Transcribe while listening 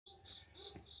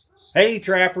Hey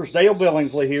trappers, Dale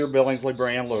Billingsley here, Billingsley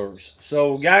Brand Lures.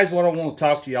 So guys, what I want to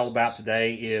talk to y'all about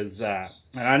today is, and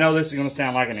I know this is going to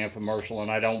sound like an infomercial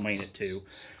and I don't mean it to.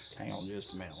 Hang on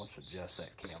just a minute, let's adjust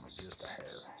that camera just a hair.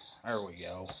 There we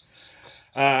go.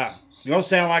 It's going to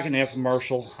sound like an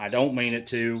infomercial, I don't mean it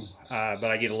to, but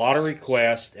I get a lot of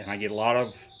requests and I get a lot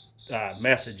of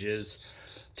messages,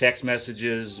 text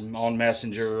messages on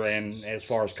Messenger and as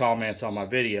far as comments on my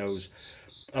videos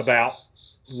about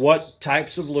what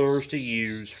types of lures to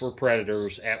use for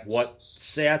predators at what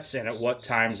sets and at what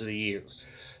times of the year.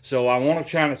 So I want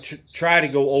to try to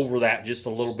go over that just a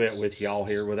little bit with y'all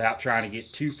here without trying to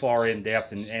get too far in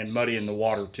depth and muddying the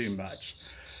water too much.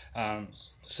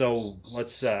 So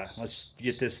let's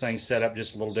get this thing set up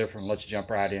just a little different. Let's jump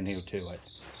right in here to it.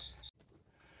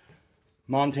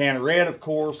 Montana Red, of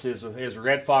course, is a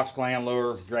red fox gland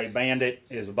lure. Gray Bandit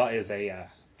is a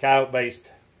coyote based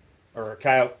or a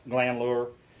coyote gland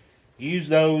lure. Use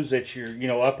those at your,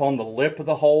 up on the lip of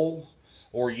the hole,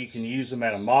 or you can use them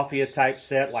at a Mafia type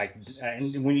set.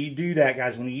 And when you do that,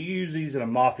 guys, when you use these at a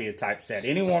Mafia type set,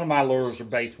 any one of my lures or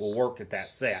baits will work at that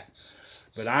set.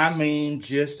 But I mean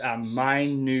just a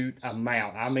minute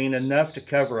amount. I mean enough to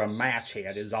cover a match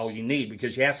head is all you need,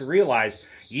 because you have to realize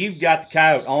you've got the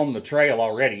coyote on the trail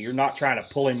already. You're not trying to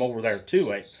pull him over there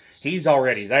to it. He's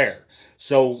already there.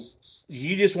 So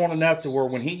you just want enough to where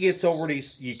when he gets over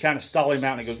it, you kind of stall him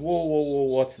out and he goes, whoa, whoa, whoa,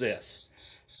 what's this?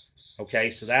 Okay,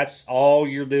 so that's all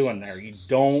you're doing there. You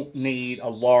don't need a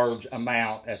large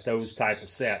amount at those type of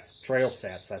sets, trail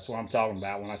sets. That's what I'm talking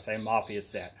about when I say Mafia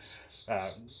set.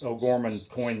 O'Gorman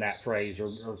coined that phrase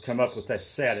or come up with that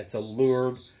set. It's a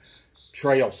lured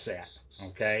trail set,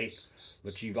 okay?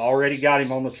 But you've already got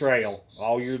him on the trail.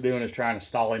 All you're doing is trying to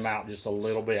stall him out just a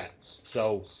little bit.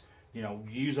 So,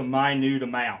 use a minute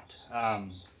amount.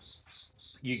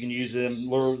 You can use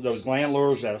those gland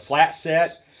lures at a flat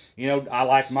set. I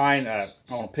like mine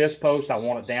on a piss post. I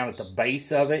want it down at the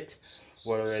base of it,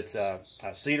 whether it's a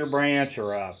cedar branch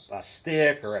or a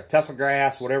stick or a tuft of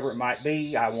grass, whatever it might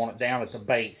be. I want it down at the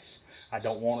base. I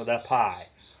don't want it up high.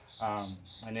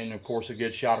 And then, of course, a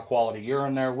good shot of quality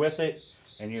urine there with it,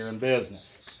 and you're in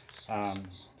business.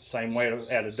 Same way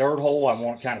at a dirt hole, I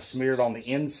want it kind of smeared on the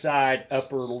inside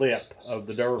upper lip of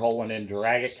the dirt hole and then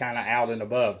drag it kind of out and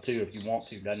above too if you want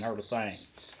to. Doesn't hurt a thing.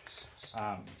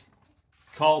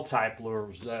 Call type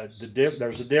lures, there's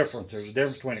a difference. There's a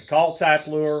difference between a call type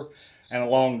lure and a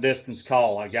long distance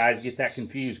call. Guys get that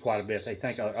confused quite a bit. They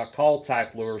think a call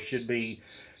type lure should be,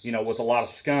 with a lot of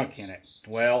skunk in it.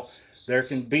 Well, there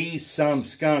can be some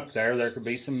skunk there. There could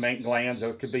be some mink glands.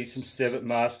 There could be some civet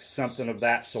musk, something of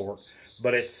that sort.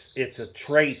 But it's a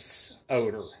trace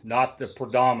odor, not the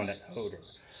predominant odor.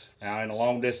 Now, in a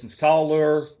long distance call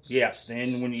lure, yes,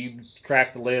 then when you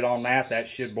crack the lid on that, that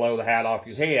should blow the hat off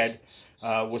your head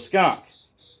with skunk,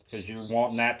 because you're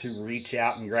wanting that to reach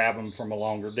out and grab them from a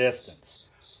longer distance.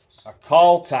 A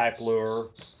call type lure,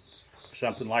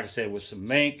 something like I said with some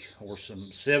mink or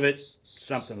some civet,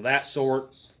 something of that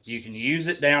sort, you can use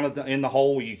it down in the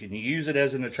hole. You can use it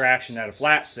as an attraction at a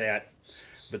flat set.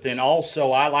 But then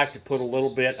also I like to put a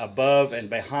little bit above and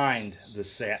behind the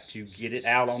set to get it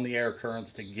out on the air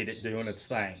currents, to get it doing its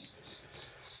thing.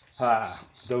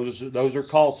 Those are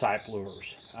call type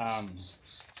lures.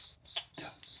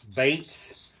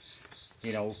 Baits,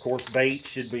 of course baits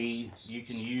should be, you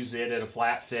can use it at a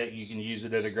flat set, you can use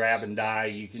it at a grab and die,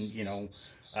 you can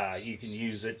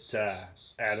use it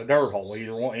at a dirt hole,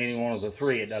 any one of the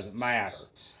three, it doesn't matter.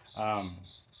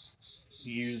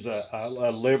 Use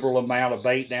a liberal amount of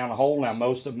bait down the hole. Now,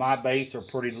 most of my baits are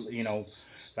pretty, in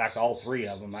fact, all three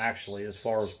of them actually, as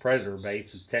far as predator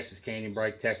baits, Texas Canyon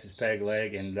Break, Texas Peg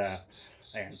Leg, and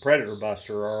Predator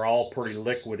Buster are all pretty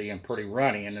liquidy and pretty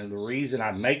runny. And the reason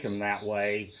I make them that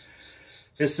way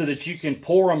is so that you can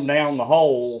pour them down the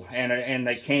hole and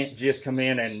they can't just come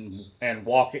in and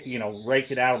walk it,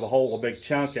 rake it out of the hole, a big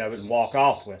chunk of it, and walk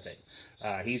off with it.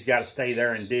 He's got to stay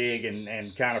there and dig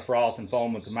and kind of froth and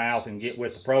foam at the mouth and get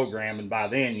with the program, and by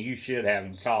then you should have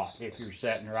him caught. If you're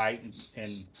setting right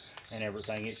and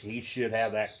everything, he should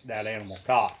have that animal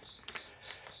caught.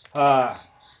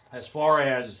 As far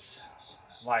as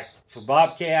like for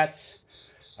bobcats,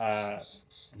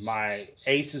 my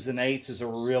Aces and Eights is a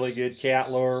really good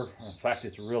cat lure. In fact,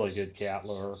 it's a really good cat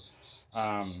lure.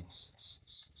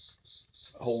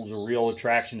 Holds a real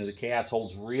attraction to the cats,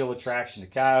 holds real attraction to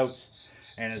coyotes,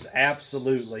 and is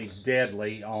absolutely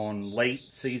deadly on late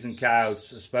season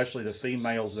coyotes, especially the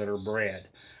females that are bred.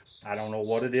 I don't know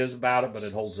what it is about it, but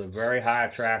it holds a very high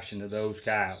attraction to those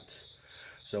coyotes.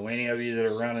 So any of you that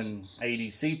are running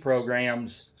ADC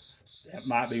programs, that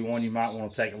might be one you might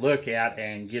want to take a look at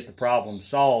and get the problem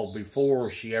solved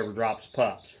before she ever drops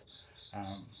pups.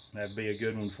 That'd be a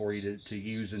good one for you to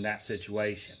use in that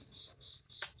situation.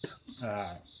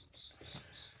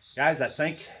 Guys, I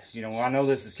think, you know, I know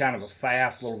this is kind of a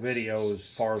fast little video as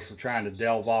far as we're trying to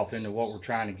delve off into what we're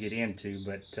trying to get into,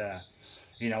 but,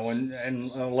 you know,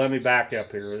 and let me back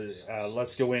up here.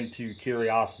 Let's go into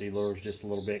curiosity lures just a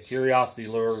little bit. Curiosity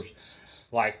lures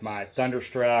like my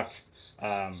Thunderstruck,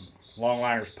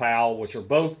 Longliners Pal, which are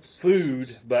both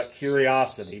food, but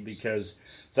curiosity, because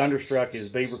Thunderstruck is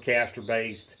beaver castor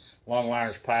based,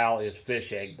 Longliners Pal is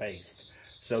fish egg based.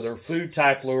 So they're food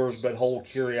type lures, but hold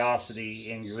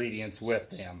curiosity ingredients with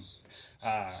them.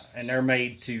 And they're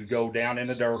made to go down in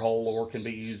a dirt hole or can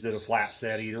be used at a flat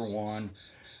set, either one,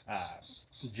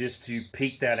 just to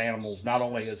pique that animal's not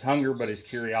only his hunger, but his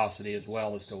curiosity as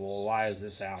well, as to, well, why is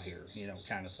this out here, you know,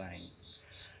 kind of thing.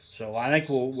 So I think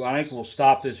we'll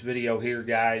stop this video here,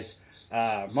 guys.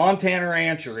 Montana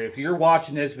Rancher, if you're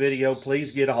watching this video,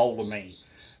 please get a hold of me.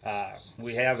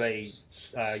 We have a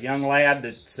young lad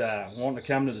that's wanting to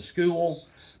come to the school.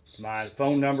 My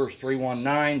phone number is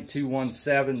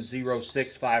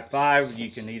 319-217-0655.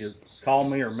 You can either call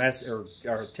me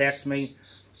or text me,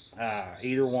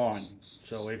 either one.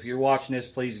 So if you're watching this,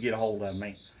 please get a hold of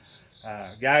me.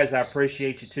 Guys, I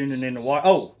appreciate you tuning in to watch.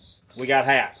 Oh, we got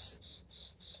hats.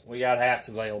 We got hats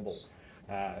available.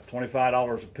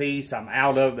 $25 a piece.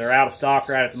 They're out of stock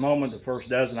right at the moment. The first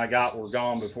dozen I got were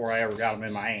gone before I ever got them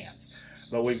in my hands.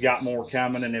 But we've got more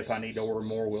coming, and if I need to order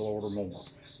more, we'll order more.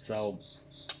 So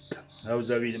those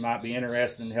of you that might be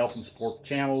interested in helping support the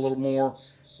channel a little more,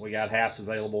 we got hats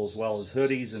available, as well as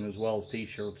hoodies and as well as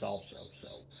t-shirts also. So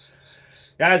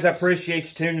guys, I appreciate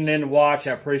you tuning in to watch.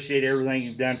 I appreciate everything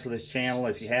you've done for this channel.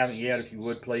 If you haven't yet, if you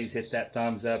would, please hit that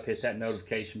thumbs up, hit that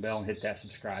notification bell, and hit that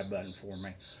subscribe button for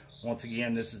me. Once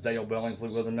again, this is Dale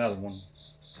Billingsley with another one.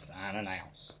 Signing out.